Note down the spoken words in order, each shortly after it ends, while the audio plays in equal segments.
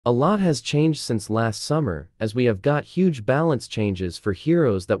A lot has changed since last summer, as we have got huge balance changes for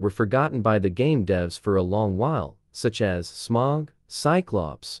heroes that were forgotten by the game devs for a long while, such as Smog,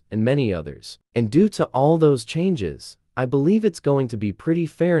 Cyclops, and many others. And due to all those changes, I believe it's going to be pretty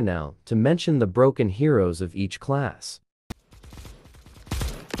fair now to mention the broken heroes of each class.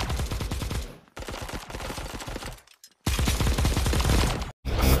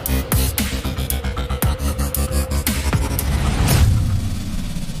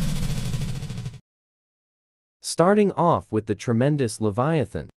 Starting off with the tremendous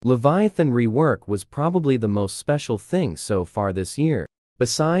Leviathan. Leviathan rework was probably the most special thing so far this year.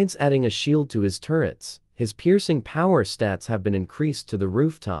 Besides adding a shield to his turrets, his piercing power stats have been increased to the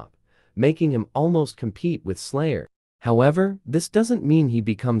rooftop, making him almost compete with Slayer. However, this doesn't mean he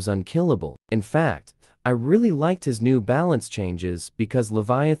becomes unkillable. In fact, I really liked his new balance changes because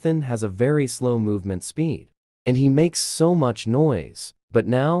Leviathan has a very slow movement speed, and he makes so much noise. But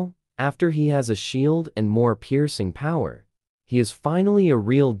now, after he has a shield and more piercing power, he is finally a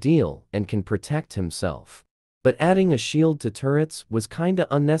real deal and can protect himself. But adding a shield to turrets was kinda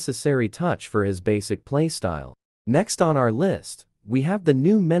unnecessary touch for his basic playstyle. Next on our list, we have the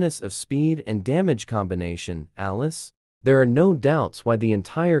new menace of speed and damage combination, Alice. There are no doubts why the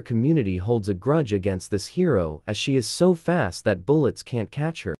entire community holds a grudge against this hero, as she is so fast that bullets can't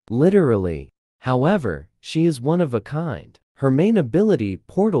catch her. Literally. However, she is one of a kind. Her main ability,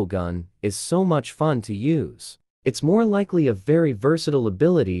 Portal Gun, is so much fun to use. It's more likely a very versatile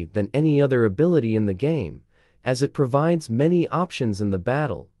ability than any other ability in the game, as it provides many options in the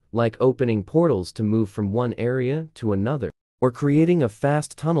battle, like opening portals to move from one area to another, or creating a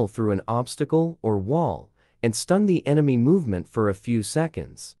fast tunnel through an obstacle or wall, and stun the enemy movement for a few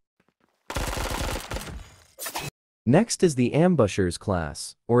seconds. Next is the Ambushers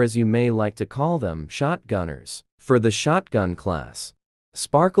class, or as you may like to call them, Shotgunners. For the Shotgun class,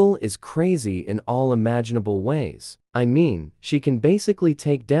 Sparkle is crazy in all imaginable ways. I mean, she can basically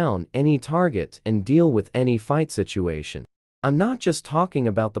take down any target and deal with any fight situation. I'm not just talking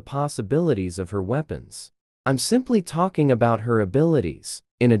about the possibilities of her weapons. I'm simply talking about her abilities.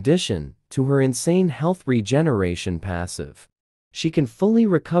 In addition to her insane health regeneration passive, she can fully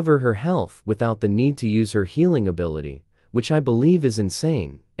recover her health without the need to use her healing ability, which I believe is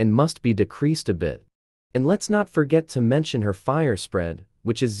insane and must be decreased a bit. And let's not forget to mention her fire spread,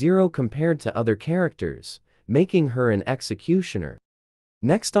 which is 0 compared to other characters, making her an executioner.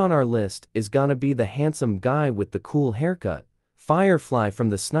 Next on our list is gonna be the handsome guy with the cool haircut, Firefly from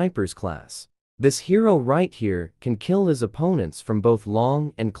the Snipers class. This hero right here can kill his opponents from both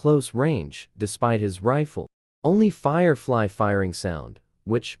long and close range, despite his rifle. Only Firefly firing sound,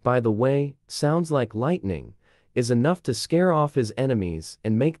 which, by the way, sounds like lightning, is enough to scare off his enemies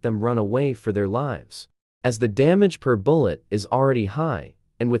and make them run away for their lives. As the damage per bullet is already high,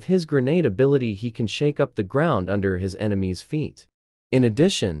 and with his grenade ability he can shake up the ground under his enemy's feet. In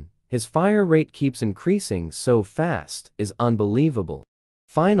addition, his fire rate keeps increasing so fast is unbelievable.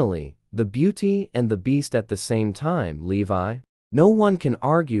 Finally, the beauty and the beast at the same time, Levi. No one can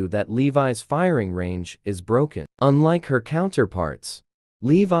argue that Levi's firing range is broken. Unlike her counterparts,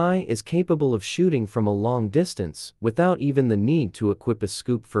 Levi is capable of shooting from a long distance without even the need to equip a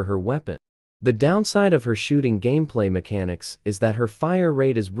scoop for her weapon. The downside of her shooting gameplay mechanics is that her fire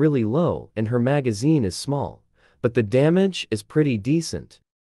rate is really low and her magazine is small, but the damage is pretty decent.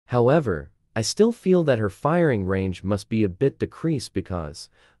 However, I still feel that her firing range must be a bit decreased because,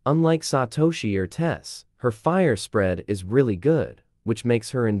 unlike Satoshi or Tess, her fire spread is really good, which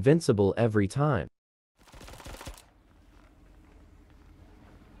makes her invincible every time.